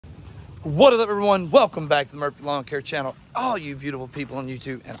What is up, everyone? Welcome back to the Murphy Lawn Care channel. All you beautiful people on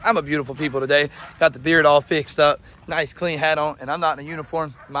YouTube, and I'm a beautiful people today. Got the beard all fixed up, nice clean hat on, and I'm not in a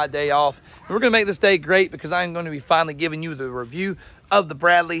uniform, my day off. And we're gonna make this day great because I'm going to be finally giving you the review of the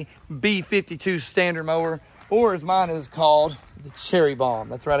Bradley B52 standard mower, or as mine is called, the Cherry Bomb.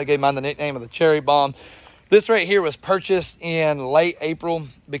 That's right, I gave mine the nickname of the Cherry Bomb. This right here was purchased in late April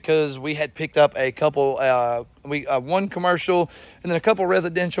because we had picked up a couple, one commercial and then a couple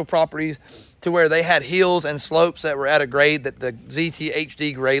residential properties to where they had hills and slopes that were at a grade that the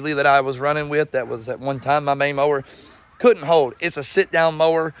ZT-HD Gradley that I was running with, that was at one time my main mower, couldn't hold. It's a sit-down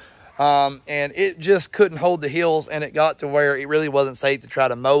mower, and it just couldn't hold the hills, and it got to where it really wasn't safe to try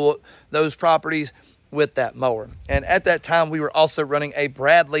to mow those properties with that mower. And at that time, we were also running a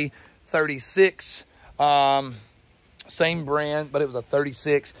Bradley 36. Same brand, but it was a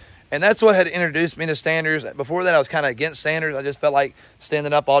 36, and that's what had introduced me to standards. Before that, I was kind of against standards. I just felt like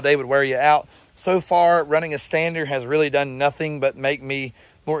standing up all day would wear you out. So far, running a standard has really done nothing but make me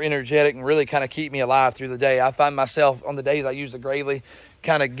more energetic and really kind of keep me alive through the day. I find myself on the days I use the Gradley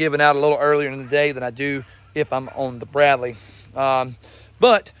kind of giving out a little earlier in the day than I do if I'm on the Bradley.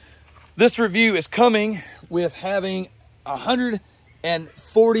 But this review is coming with having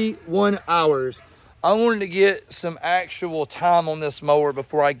 141 hours. I wanted to get some actual time on this mower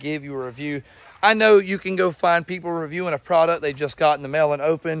before I give you a review. I know you can go find people reviewing a product they just got in the mail and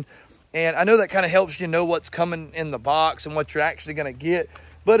open, and I know that kind of helps you know what's coming in the box and what you're actually going to get,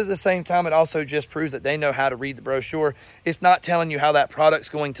 but at the same time, it also just proves that they know how to read the brochure. It's not telling you how that product's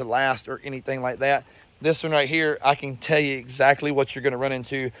going to last or anything like that. This one right here, I can tell you exactly what you're going to run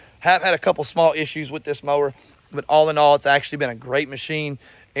into. Have had a couple small issues with this mower, but all in all, it's actually been a great machine,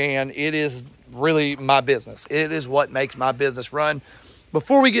 and it is really my business. It is what makes my business run.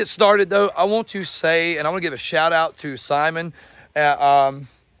 Before we get started, though, I want to say, and I want to give a shout out to Simon at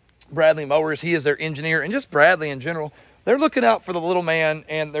Bradley Mowers. He is their engineer, and just Bradley in general. They're looking out for the little man,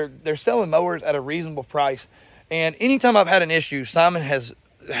 and they're selling mowers at a reasonable price. And anytime I've had an issue, Simon has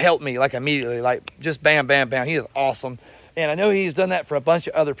helped me like immediately, like just bam, bam, bam. He is awesome. And I know he's done that for a bunch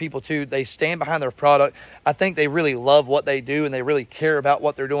of other people too. They stand behind their product. I think they really love what they do, and they really care about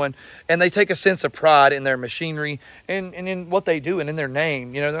what they're doing. And they take a sense of pride in their machinery and in what they do and in their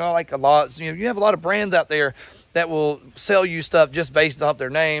name. You know, they're not like a lot, you have a lot of brands out there that will sell you stuff just based off their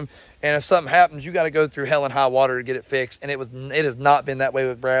name. And if something happens, you got to go through hell and high water to get it fixed. And it has not been that way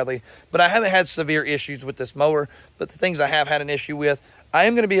with Bradley. But I haven't had severe issues with this mower. But the things I have had an issue with, I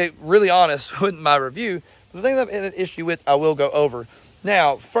am going to be really honest with my review. The things I've had an issue with, I will go over.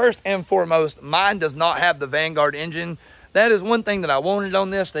 Now, first and foremost, mine does not have the Vanguard engine. That is one thing that I wanted on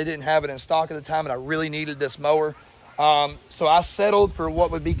this. They didn't have it in stock at the time, and I really needed this mower. So I settled for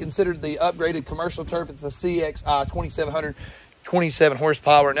what would be considered the upgraded commercial turf. It's the CXI 2700, 27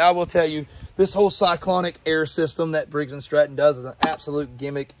 horsepower. Now, I will tell you, this whole cyclonic air system that Briggs & Stratton does is an absolute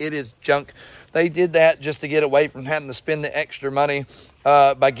gimmick. It is junk. They did that just to get away from having to spend the extra money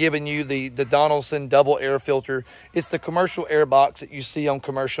by giving you the Donaldson double air filter. It's the commercial air box that you see on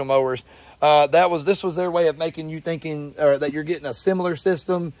commercial mowers. This was their way of making you thinking that you're getting a similar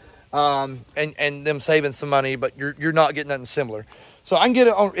system and them saving some money, but you're not getting nothing similar. So I can get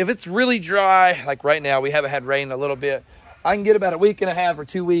it on, if it's really dry, like right now, we haven't had rain a little bit, I can get about a week and a half or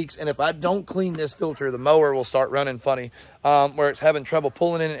 2 weeks, and if I don't clean this filter, the mower will start running funny, where it's having trouble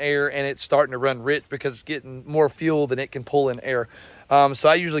pulling in air, and it's starting to run rich because it's getting more fuel than it can pull in air. So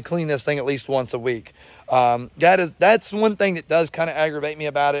I usually clean this thing at least once a week. That's one thing that does kind of aggravate me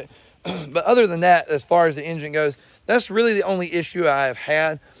about it. But other than that, as far as the engine goes, that's really the only issue I have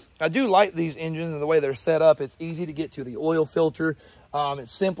had. I do like these engines and the way they're set up. It's easy to get to the oil filter.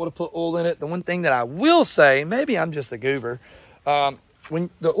 It's simple to put oil in it. The one thing that I will say, maybe I'm just a goober, when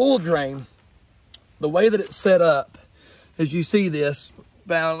the oil drain, the way that it's set up, as you see this,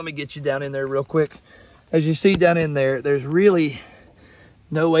 let me get you down in there real quick. As you see down in there, there's really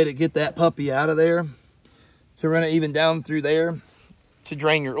no way to get that puppy out of there, to run it even down through there to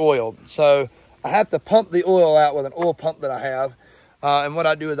drain your oil. So I have to pump the oil out with an oil pump that I have. And what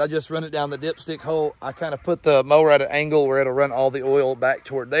I do is I just run it down the dipstick hole. I kind of put the mower at an angle where it'll run all the oil back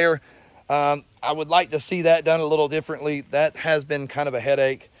toward there. I would like to see that done a little differently. That has been kind of a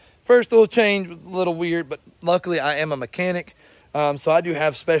headache. First oil change was a little weird, but luckily I am a mechanic. So I do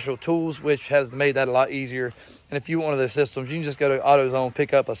have special tools, which has made that a lot easier. And if you want one of those systems, you can just go to AutoZone,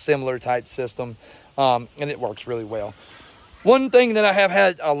 pick up a similar type system, and it works really well. One thing that I have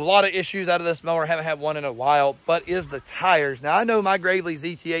had a lot of issues out of this mower, haven't had one in a while, but is the tires. Now, I know my Gradley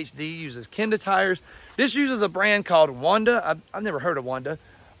ZT-HD uses Kenda tires. This uses a brand called Wanda. I've never heard of Wanda.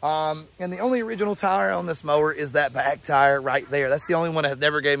 And the only original tire on this mower is that back tire right there. That's the only one that has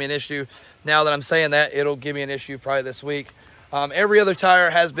never gave me an issue. Now that I'm saying that, it'll give me an issue probably this week. Every other tire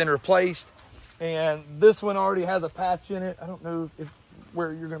has been replaced, and this one already has a patch in it. I don't know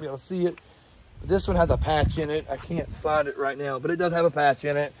where you're gonna be able to see it, but this one has a patch in it. I can't find it right now, but it does have a patch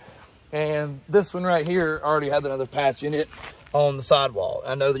in it. And this one right here already has another patch in it on the sidewall.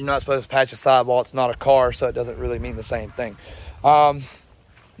 I know that you're not supposed to patch a sidewall. It's not a car, so it doesn't really mean the same thing.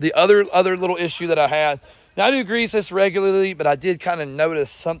 The other little issue that I had, now I do grease this regularly, but I did kind of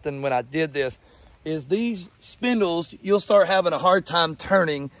notice something when I did this, is these spindles, you'll start having a hard time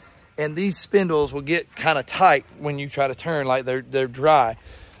turning, and these spindles will get kind of tight when you try to turn, like they're dry.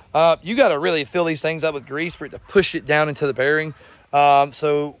 You got to really fill these things up with grease for it to push it down into the bearing.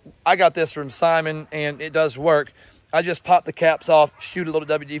 So I got this from Simon, and it does work. I just pop the caps off, shoot a little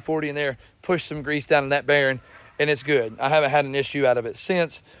WD-40 in there, push some grease down in that bearing, and it's good. I haven't had an issue out of it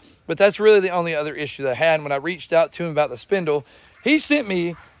since, but that's really the only other issue that I had. When I reached out to him about the spindle, he sent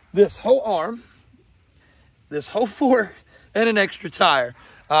me this whole arm, this whole fork, and an extra tire.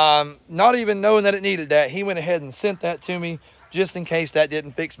 Not even knowing that it needed that, he went ahead and sent that to me just in case that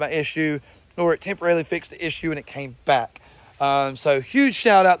didn't fix my issue, or it temporarily fixed the issue and it came back. So huge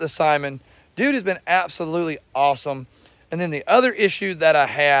shout out to Simon. Dude has been absolutely awesome. And then the other issue that I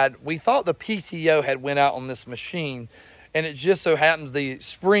had, we thought the PTO had went out on this machine, and it just so happens the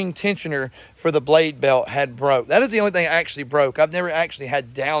spring tensioner for the blade belt had broke. That is the only thing that actually broke. I've never actually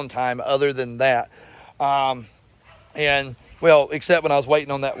had downtime other than that. And well, except when I was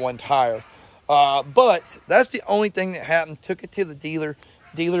waiting on that one tire. But that's the only thing that happened. Took it to the dealer.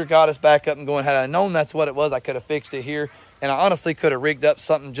 Dealer got us back up and going. Had I known that's what it was, I could have fixed it here. And I honestly could have rigged up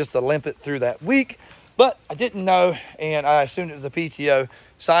something just to limp it through that week. But I didn't know, and I assumed it was a PTO.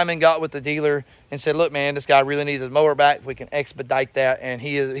 Simon got with the dealer and said, look, man, this guy really needs his mower back. If we can expedite that. And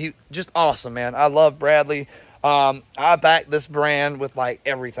he just awesome, man. I love Bradley. I back this brand with like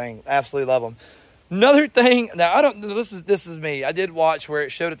everything. Absolutely love them. Another thing, now I don't, this is me. I did watch where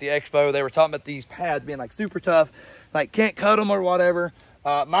it showed at the expo. They were talking about these pads being like super tough, like can't cut them or whatever.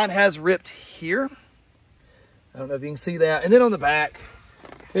 Mine has ripped here. I don't know if you can see that. And then on the back,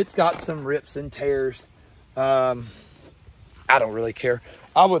 it's got some rips and tears. I don't really care.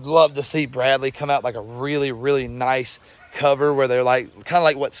 I would love to see Bradley come out like a really, really nice cover where they're like, kind of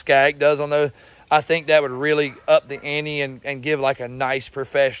like what Skag does on those. I think that would really up the ante and give like a nice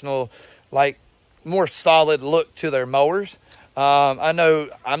professional, like more solid look to their mowers. I know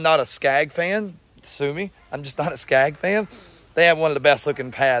I'm not a Skag fan. Sue me. I'm just not a Skag fan. They have one of the best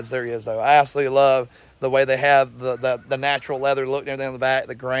looking pads there is though. I absolutely love the way they have the natural leather look and everything on the back,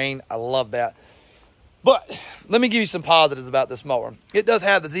 the grain. I love that. But let me give you some positives about this mower. It does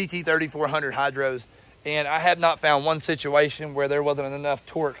have the ZT3400 hydros, and I have not found one situation where there wasn't enough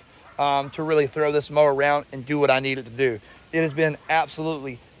torque to really throw this mower around and do what I needed to do. It has been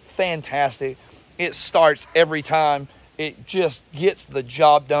absolutely fantastic. It starts every time. It just gets the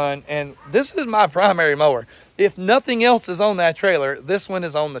job done. And this is my primary mower. If nothing else is on that trailer, this one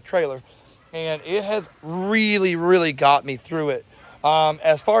is on the trailer. And it has really, really got me through it.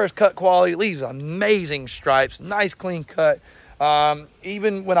 As far as cut quality, it leaves amazing stripes, nice clean cut.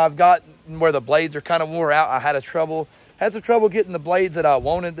 Even when I've got where the blades are kind of wore out, I had some trouble getting the blades that I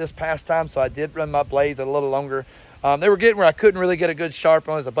wanted this past time, so I did run my blades a little longer. They were getting where I couldn't really get a good sharp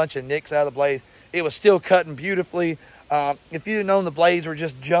on. There's a bunch of nicks out of the blades. It was still cutting beautifully. If you'd have known the blades were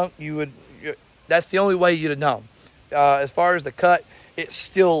just junk, that's the only way you'd have known. As far as the cut, it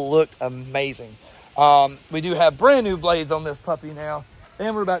still looked amazing. We do have brand new blades on this puppy now,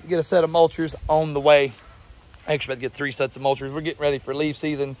 and we're about to get a set of mulchers on the way. Actually, about to get 3 sets of mulchers. We're getting ready for leaf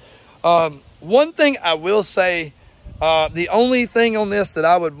season. One thing I will say, the only thing on this that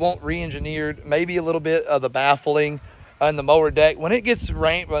I would want re-engineered, maybe a little bit of the baffling on the mower deck. When it gets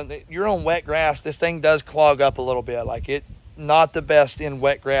rain, when you're on wet grass, this thing does clog up a little bit. Like it, not the best in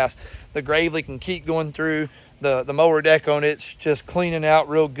wet grass. The Gravely can keep going through. The mower deck on it's just cleaning out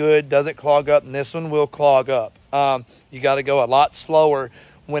real good, doesn't clog up, and this one will clog up. You got to go a lot slower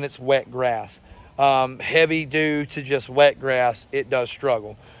when it's wet grass. Heavy due to just wet grass, it does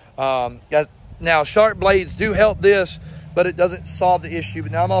struggle. Now, sharp blades do help this, but it doesn't solve the issue.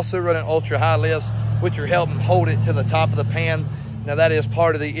 But now I'm also running ultra high lifts, which are helping hold it to the top of the pan. Now that is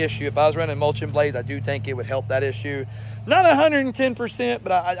part of the issue. If I was running mulching blades, I do think it would help that issue. Not 110%,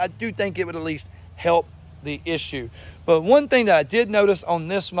 but I do think it would at least help the issue. But one thing that I did notice on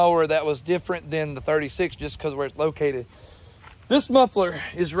this mower that was different than the 36, just because of where it's located, this muffler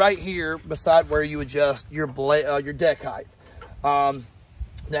is right here beside where you adjust your deck height.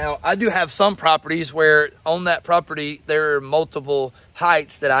 Now, I do have some properties where on that property, there are multiple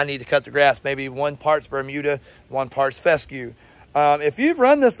heights that I need to cut the grass. Maybe one part's Bermuda, one part's fescue. If you've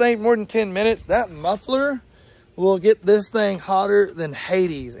run this thing more than 10 minutes, that muffler will get this thing hotter than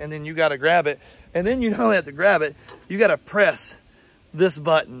Hades. And then you got to grab it. And then you not only have to grab it, you got to press this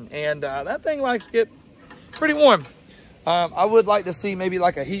button. And that thing likes to get pretty warm. I would like to see maybe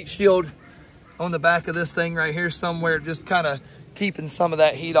like a heat shield on the back of this thing right here somewhere, just kind of keeping some of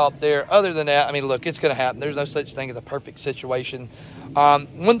that heat off there. Other than that, I mean, look, it's going to happen. There's no such thing as a perfect situation.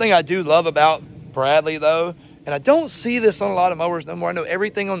 One thing I do love about Bradley, though, and I don't see this on a lot of mowers no more. I know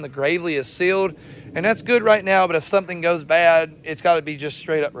everything on the Gravely is sealed, and that's good right now, but if something goes bad, it's got to be just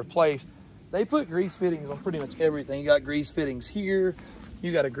straight up replaced. They put grease fittings on pretty much everything. You got grease fittings here.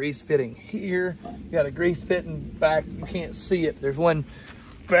 You got a grease fitting here. You got a grease fitting back. You can't see it. There's one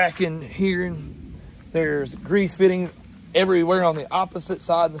back in here. And there's grease fittings everywhere on the opposite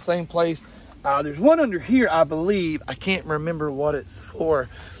side in the same place. There's one under here, I believe. I can't remember what it's for.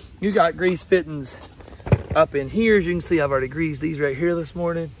 You got grease fittings up in here. As you can see, I've already greased these right here this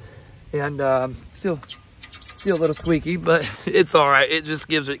morning. And still a little squeaky, but it's all right. It just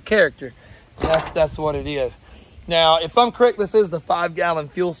gives it character. That's what it is. Now, if I'm correct, this is the 5-gallon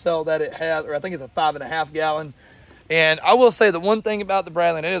fuel cell that it has, or I think it's a 5.5 gallon. And I will say the one thing about the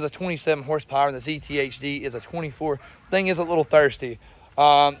Bradley, and it is a 27 horsepower, and the ZTHD is a 24. Thing is a little thirsty.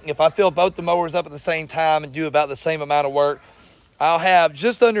 If I fill both the mowers up at the same time and do about the same amount of work, I'll have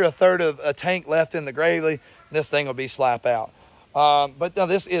just under a third of a tank left in the Gravely. This thing will be slap out. But now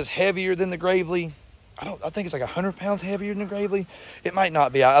this is heavier than the Gravely. I think it's like 100 pounds heavier than the Gravely. It might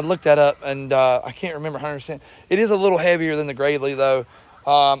not be. I looked that up, and I can't remember 100%. It is a little heavier than the Gravely, though.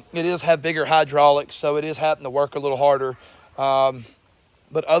 It does have bigger hydraulics, so it is having to work a little harder.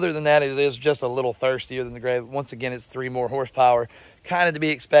 But other than that, it is just a little thirstier than the Gravely. Once again, it's 3 more horsepower. Kind of to be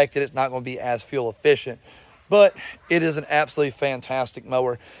expected. It's not going to be as fuel efficient. But it is an absolutely fantastic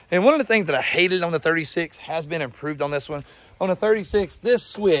mower. And one of the things that I hated on the 36 has been improved on this one. On the 36, this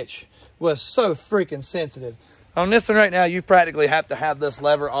switch was so freaking sensitive. On this one right now, you practically have to have this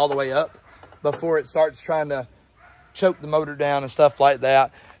lever all the way up before it starts trying to choke the motor down and stuff like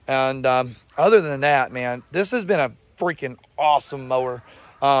that. And other than that, man, this has been a freaking awesome mower.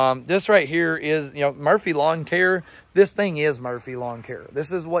 This right here is, Murphy Lawn Care. This thing is Murphy Lawn Care.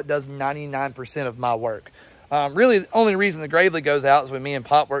 This is what does 99% of my work. Really, the only reason the Gravely goes out is when me and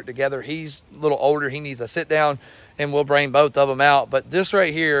Pop work together. He's a little older. He needs to sit down, and we'll bring both of them out. But this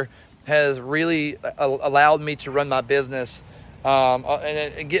right here has really allowed me to run my business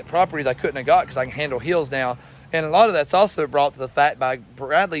and get properties I couldn't have got because I can handle hills now. And a lot of that's also brought to the fact by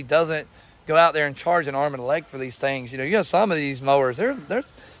Bradley doesn't go out there and charge an arm and a leg for these things. You got some of these mowers, they're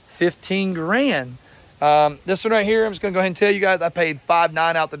 15 grand. This one right here, I'm just gonna go ahead and tell you guys, I paid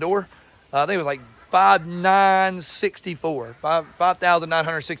 $5,900 out the door. I think it was like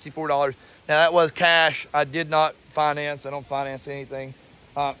 $5,964. Now that was cash. I did not finance. I don't finance anything.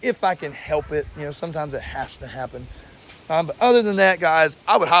 If I can help it, sometimes it has to happen. But other than that, guys,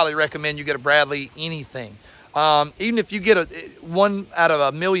 I would highly recommend you get a Bradley anything. Even if you get one out of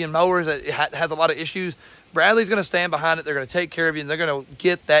a million mowers that has a lot of issues, Bradley's going to stand behind it. They're going to take care of you, and they're going to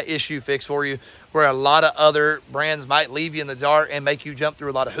get that issue fixed for you, where a lot of other brands might leave you in the dark and make you jump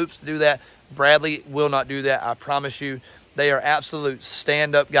through a lot of hoops to do that. Bradley will not do that, I promise you. They are absolute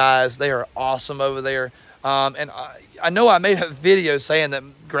stand-up guys. They are awesome over there. And I know I made a video saying that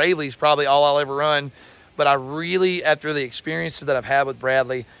Gravely's probably all I'll ever run, but I really, after the experiences that I've had with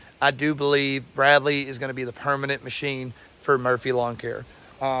Bradley, I do believe Bradley is going to be the permanent machine for Murphy Lawn Care.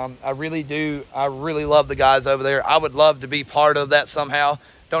 I really do. I really love the guys over there. I would love to be part of that somehow.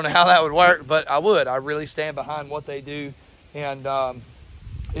 Don't know how that would work, but I would. I really stand behind what they do, and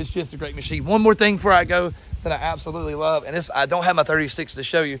it's just a great machine. One more thing before I go that I absolutely love, and this, I don't have my 36 to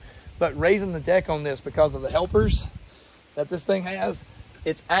show you, but raising the deck on this because of the helpers that this thing has,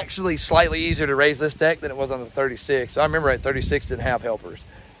 it's actually slightly easier to raise this deck than it was on the 36. So I remember at 36 didn't have helpers.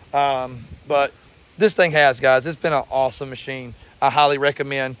 But this thing has, guys. It's been an awesome machine. I highly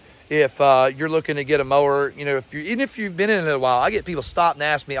recommend if you're looking to get a mower, even if you've been in it a while. I get people stop and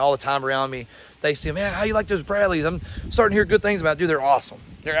ask me all the time around me. They say, man, how you like those Bradleys? I'm starting to hear good things about it. Dude, they're awesome.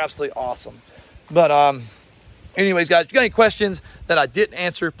 They're absolutely awesome. But anyways, guys, if you got any questions that I didn't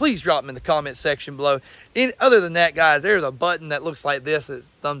answer, please drop them in the comment section below. Other than that, guys, there's a button that looks like this. It's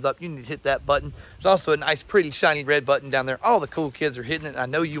thumbs up. You need to hit that button. There's also a nice, pretty, shiny red button down there. All the cool kids are hitting it. I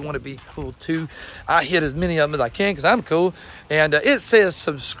know you want to be cool, too. I hit as many of them as I can because I'm cool. And it says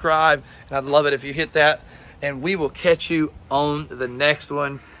subscribe, and I'd love it if you hit that. And we will catch you on the next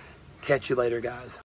one. Catch you later, guys.